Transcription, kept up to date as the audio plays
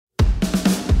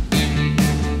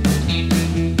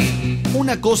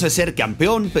Una cosa es ser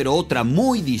campeón, pero otra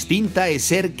muy distinta es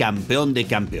ser campeón de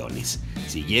campeones.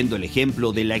 Siguiendo el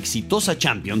ejemplo de la exitosa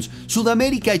Champions,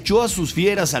 Sudamérica echó a sus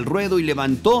fieras al ruedo y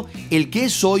levantó el que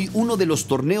es hoy uno de los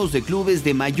torneos de clubes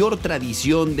de mayor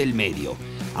tradición del medio.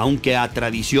 Aunque a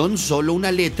tradición solo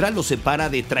una letra lo separa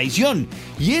de traición,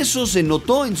 y eso se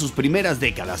notó en sus primeras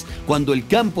décadas, cuando el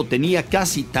campo tenía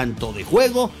casi tanto de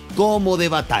juego como de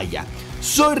batalla.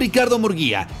 Soy Ricardo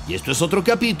Murguía y esto es otro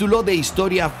capítulo de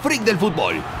Historia Freak del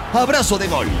Fútbol. ¡Abrazo de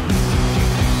gol!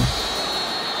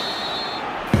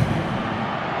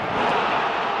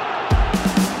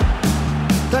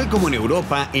 Tal como en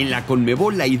Europa, en la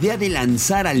Conmebol la idea de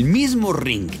lanzar al mismo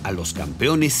ring a los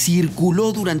campeones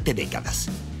circuló durante décadas.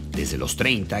 Desde los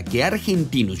 30, que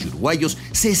argentinos y uruguayos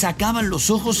se sacaban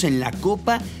los ojos en la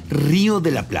Copa Río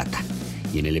de la Plata.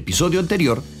 Y en el episodio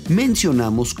anterior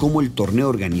mencionamos cómo el torneo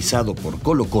organizado por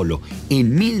Colo-Colo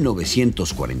en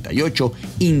 1948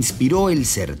 inspiró el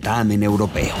certamen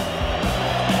europeo.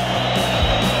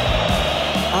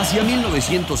 Hacia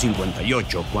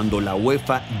 1958, cuando la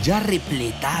UEFA ya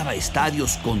repletaba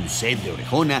estadios con sed de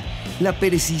orejona, la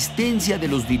persistencia de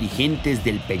los dirigentes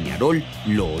del Peñarol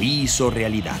lo hizo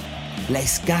realidad. La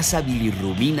escasa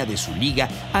bilirrubina de su liga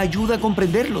ayuda a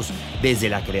comprenderlos. Desde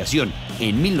la creación,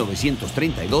 en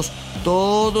 1932,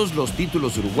 todos los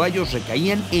títulos uruguayos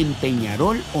recaían en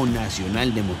Peñarol o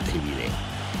Nacional de Montevideo.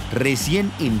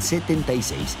 Recién en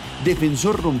 76,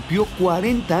 Defensor rompió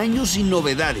 40 años sin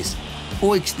novedades.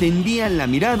 O extendían la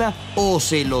mirada o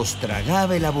se los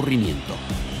tragaba el aburrimiento.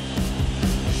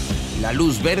 La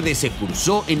luz verde se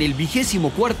cursó en el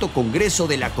 24º Congreso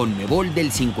de la Conmebol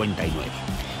del 59,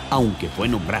 aunque fue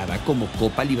nombrada como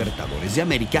Copa Libertadores de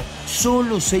América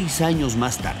solo 6 años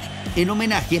más tarde, en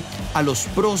homenaje a los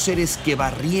próceres que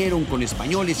barrieron con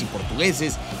españoles y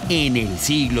portugueses en el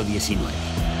siglo XIX.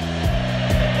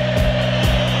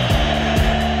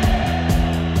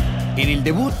 En el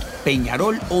debut,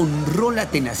 Peñarol honró la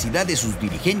tenacidad de sus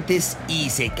dirigentes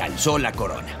y se calzó la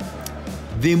corona.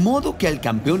 De modo que al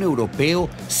campeón europeo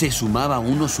se sumaba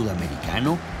uno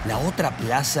sudamericano, la otra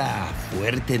plaza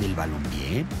fuerte del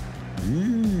balompié.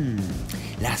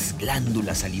 Las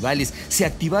glándulas salivales se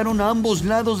activaron a ambos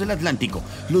lados del Atlántico.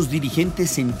 Los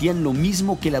dirigentes sentían lo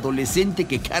mismo que el adolescente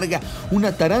que carga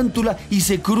una tarántula y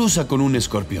se cruza con un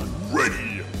escorpión.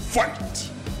 Ready, fight.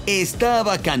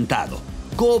 Estaba cantado.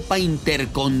 Copa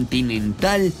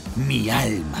Intercontinental, mi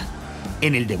alma.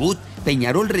 En el debut,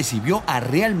 Peñarol recibió a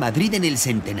Real Madrid en el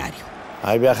Centenario.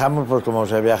 Ahí viajamos pues como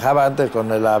se viajaba antes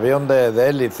con el avión de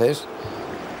hélices.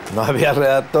 No había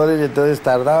redactores y entonces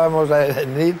tardábamos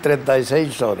en ir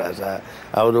 36 horas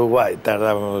a Uruguay,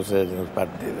 tardábamos en los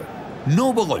partidos. No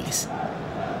hubo goles.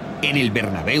 En el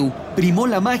Bernabéu primó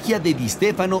la magia de Di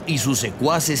Stéfano y sus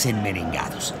secuaces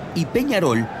enmerengados. Y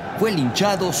Peñarol fue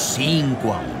linchado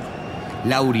 5-1.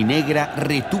 La aurinegra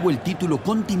retuvo el título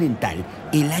continental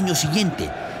el año siguiente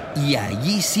y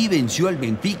allí sí venció al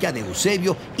Benfica de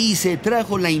Eusebio y se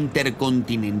trajo la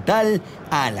Intercontinental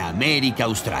a la América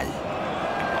Austral.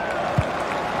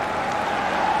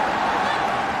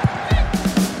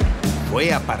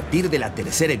 Fue a partir de la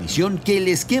tercera edición que el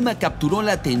esquema capturó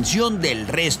la atención del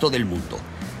resto del mundo.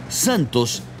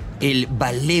 Santos, el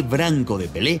ballet branco de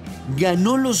Pelé,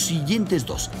 ganó los siguientes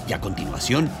 2 y a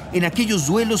continuación, en aquellos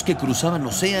duelos que cruzaban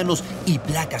océanos y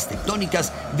placas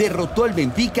tectónicas, derrotó al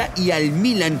Benfica y al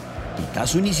Milan,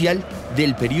 pitazo inicial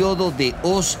del periodo de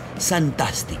Os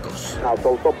Fantásticos.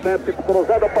 Soltou Pérsico,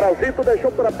 cruzado para o Zito,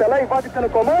 deixou para Pelé, invade pelo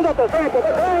comando, atenção, gol!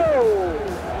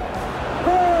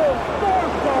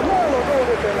 Gol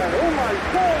de Pelé, uma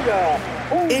joia!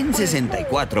 En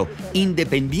 64,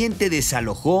 Independiente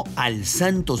desalojó al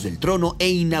Santos del trono e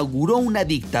inauguró una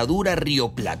dictadura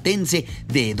rioplatense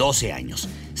de 12 años,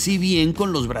 si bien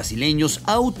con los brasileños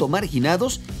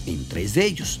automarginados en 3 de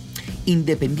ellos.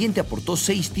 Independiente aportó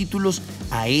 6 títulos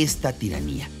a esta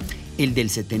tiranía. El del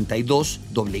 72,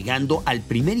 doblegando al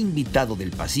primer invitado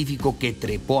del Pacífico que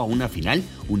trepó a una final,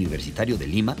 Universitario de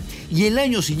Lima, y el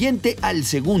año siguiente al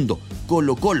segundo,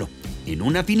 Colo-Colo, en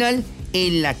una final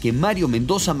en la que Mario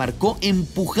Mendoza marcó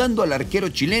empujando al arquero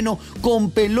chileno con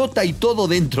pelota y todo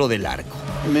dentro del arco.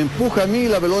 Me empuja a mí,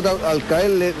 la pelota al caer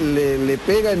le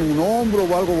pega en un hombro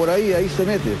o algo por ahí, ahí se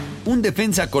mete. Un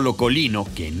defensa colocolino,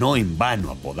 que no en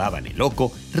vano apodaban el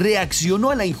loco,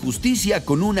 reaccionó a la injusticia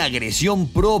con una agresión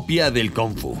propia del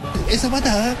Kung Fu. Esa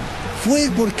patada fue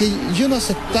porque yo no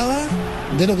aceptaba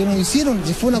de lo que nos hicieron.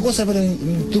 Fue una cosa, pero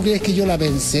 ¿tú crees que yo la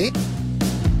pensé?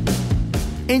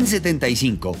 En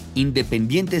 75,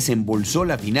 Independiente se embolsó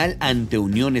la final ante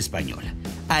Unión Española,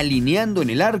 alineando en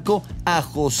el arco a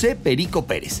José Perico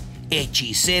Pérez,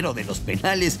 hechicero de los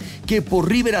penales, que por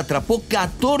River atrapó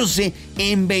 14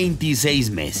 en 26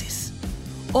 meses.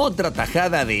 Otra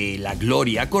tajada de la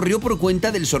gloria corrió por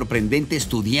cuenta del sorprendente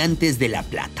Estudiantes de La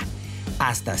Plata.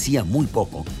 Hasta hacía muy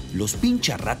poco, los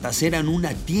Pincharratas eran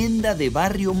una tienda de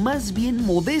barrio más bien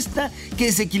modesta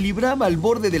que se equilibraba al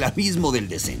borde del abismo del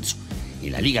descenso.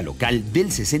 En la liga local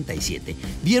del 67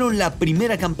 dieron la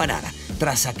primera campanada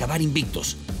tras acabar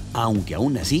invictos, aunque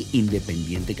aún así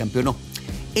Independiente campeonó.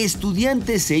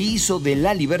 Estudiantes se hizo de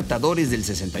la Libertadores del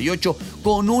 68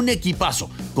 con un equipazo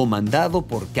comandado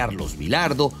por Carlos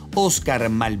Vilardo, Óscar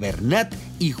Malvernat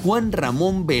y Juan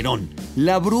Ramón Verón,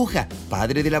 la Bruja,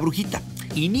 padre de la Brujita.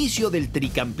 Inicio del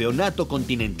tricampeonato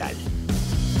continental.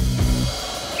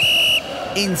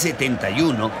 En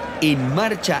 71, en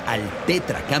marcha al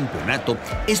tetracampeonato,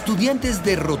 Estudiantes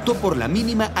derrotó por la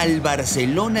mínima al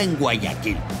Barcelona en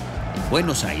Guayaquil. En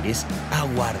Buenos Aires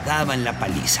aguardaban la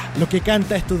paliza. Lo que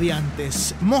canta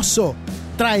Estudiantes: mozo,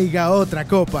 traiga otra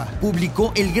copa.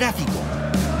 Publicó el gráfico.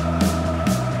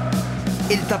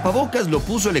 El tapabocas lo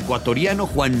puso el ecuatoriano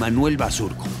Juan Manuel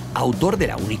Basurco, autor de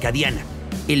La Única Diana.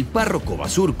 El párroco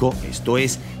Basurco, esto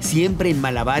es, siempre en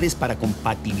malabares para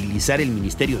compatibilizar el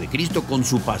ministerio de Cristo con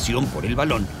su pasión por el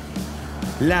balón.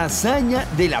 La hazaña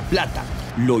de La Plata,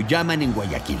 lo llaman en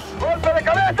Guayaquil. ¡Golpe de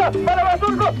cabeza para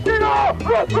Basurco!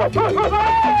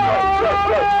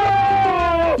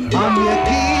 A mi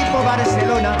equipo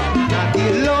Barcelona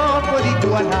nadie lo puede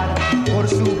igualar, por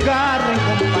su garra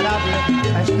incomparable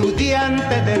a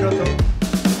Estudiantes derrotó.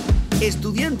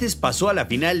 Estudiantes pasó a la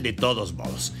final de todos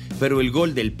modos, pero el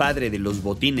gol del padre de los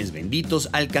botines benditos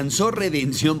alcanzó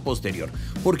redención posterior,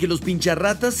 porque los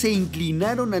Pincharratas se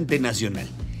inclinaron ante Nacional.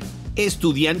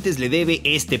 Estudiantes le debe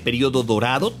este periodo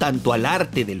dorado tanto al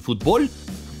arte del fútbol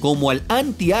como al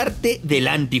antiarte del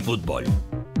antifútbol.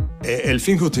 El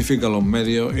fin justifica los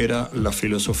medios era la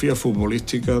filosofía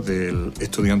futbolística del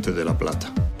Estudiantes de La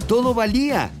Plata. Todo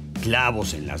valía.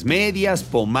 Clavos en las medias,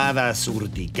 pomadas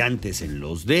urticantes en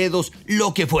los dedos,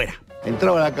 lo que fuera.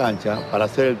 Entraba a la cancha para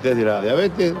hacer el test de la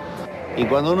diabetes y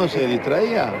cuando uno se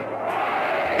distraía,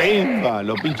 ¡pimba!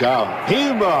 Lo pinchaba,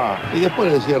 ¡pimba! Y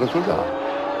después le decía el resultado.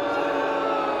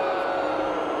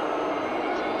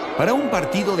 Para un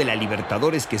partido de la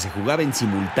Libertadores que se jugaba en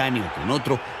simultáneo con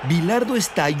otro, Vilardo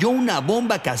estalló una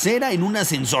bomba casera en un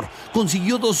ascensor,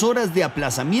 consiguió 2 horas de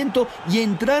aplazamiento y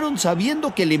entraron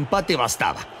sabiendo que el empate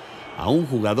bastaba. A un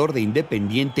jugador de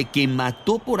Independiente que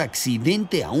mató por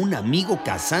accidente a un amigo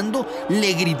cazando,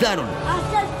 le gritaron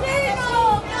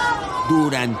 ¡asesino!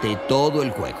 Durante todo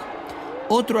el juego.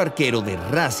 Otro arquero de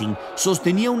Racing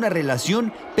sostenía una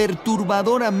relación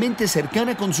perturbadoramente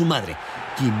cercana con su madre,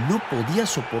 quien no podía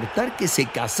soportar que se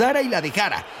casara y la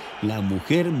dejara. La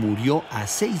mujer murió a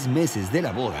 6 meses de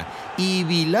la boda y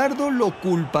Vilardo lo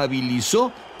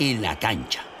culpabilizó en la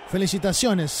cancha.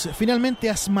 Felicitaciones, finalmente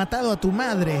has matado a tu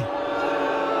madre.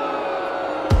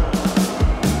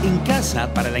 En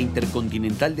casa, para la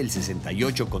Intercontinental del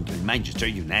 68 contra el Manchester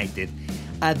United,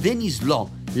 a Dennis Law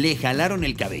le jalaron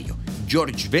el cabello.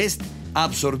 George Best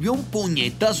absorbió un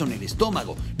puñetazo en el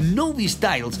estómago. Novi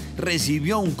Styles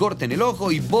recibió un corte en el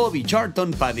ojo y Bobby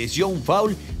Charlton padeció un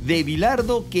foul de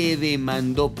Vilardo que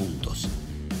demandó puntos.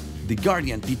 The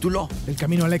Guardian tituló: El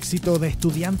camino al éxito de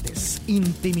Estudiantes: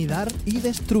 intimidar y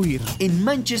destruir. En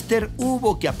Manchester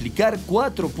hubo que aplicar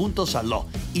 4 puntos a Law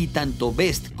y tanto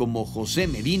Best como José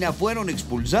Medina fueron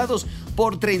expulsados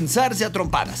por trenzarse a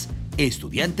trompadas.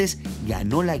 Estudiantes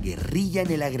ganó la guerrilla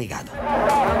en el agregado.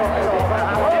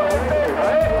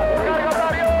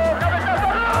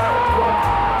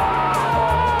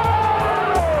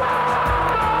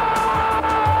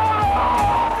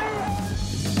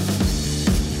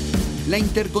 La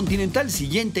Intercontinental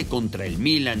siguiente contra el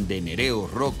Milan de Nereo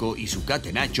Rocco y su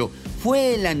catenaccio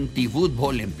fue el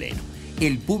antifútbol en pleno.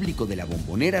 El público de la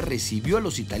Bombonera recibió a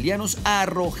los italianos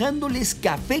arrojándoles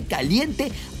café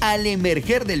caliente al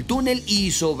emerger del túnel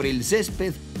y sobre el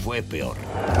césped fue peor.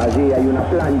 Allí hay una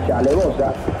plancha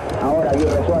alevosa. Ahora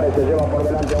Aguirre Suárez se lleva por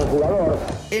delante a un jugador.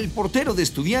 El portero de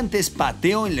Estudiantes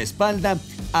pateó en la espalda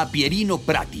a Pierino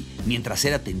Prati mientras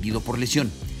era atendido por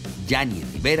lesión. Gianni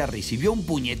Rivera recibió un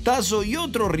puñetazo y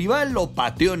otro rival lo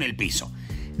pateó en el piso.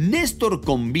 Néstor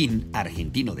Combín,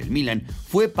 argentino del Milan,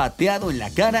 fue pateado en la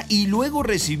cara y luego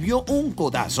recibió un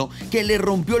codazo que le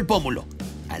rompió el pómulo.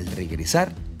 Al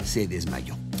regresar, se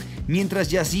desmayó. Mientras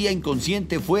yacía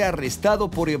inconsciente, fue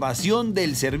arrestado por evasión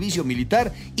del servicio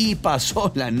militar y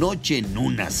pasó la noche en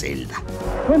una celda.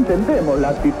 No entendemos la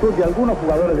actitud de algunos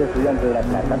jugadores de Estudiantes de La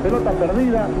Plata. Pelota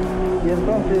perdida y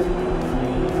entonces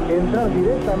entrar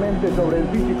directamente sobre el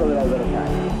físico del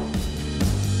adversario.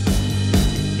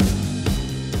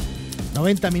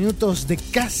 90 minutos de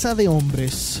caza de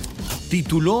hombres.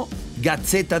 Tituló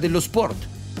Gazzetta dello Sport.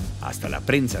 Hasta la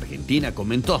prensa argentina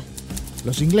comentó: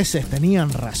 los ingleses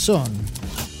tenían razón.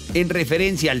 En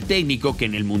referencia al técnico que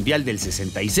en el Mundial del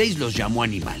 66 los llamó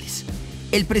animales.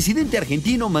 El presidente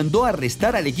argentino mandó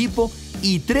arrestar al equipo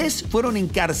y 3 fueron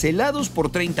encarcelados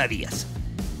por 30 días.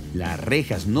 Las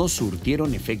rejas no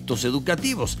surtieron efectos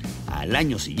educativos. Al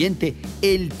año siguiente,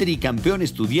 el tricampeón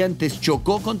Estudiantes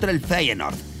chocó contra el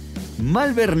Feyenoord.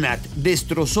 Malvernat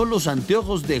destrozó los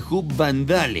anteojos de Hub Van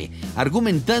Dale,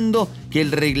 argumentando que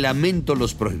el reglamento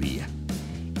los prohibía.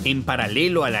 En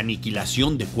paralelo a la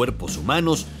aniquilación de cuerpos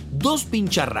humanos, 2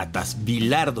 pincharratas,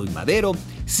 Bilardo y Madero,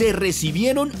 se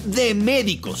recibieron de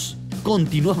médicos.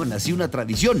 Continuaban así una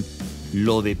tradición.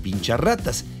 Lo de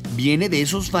pincharratas viene de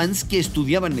esos fans que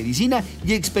estudiaban medicina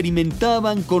y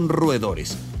experimentaban con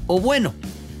roedores. O bueno,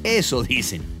 eso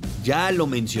dicen. Ya lo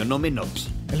mencionó Menotti.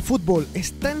 El fútbol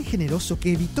es tan generoso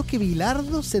que evitó que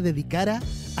Bilardo se dedicara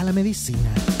a la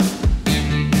medicina.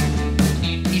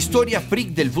 Historia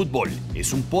Freak del Fútbol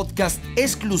es un podcast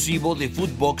exclusivo de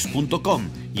Footbox.com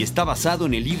y está basado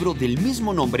en el libro del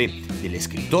mismo nombre del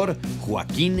escritor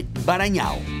Joaquín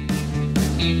Barañao.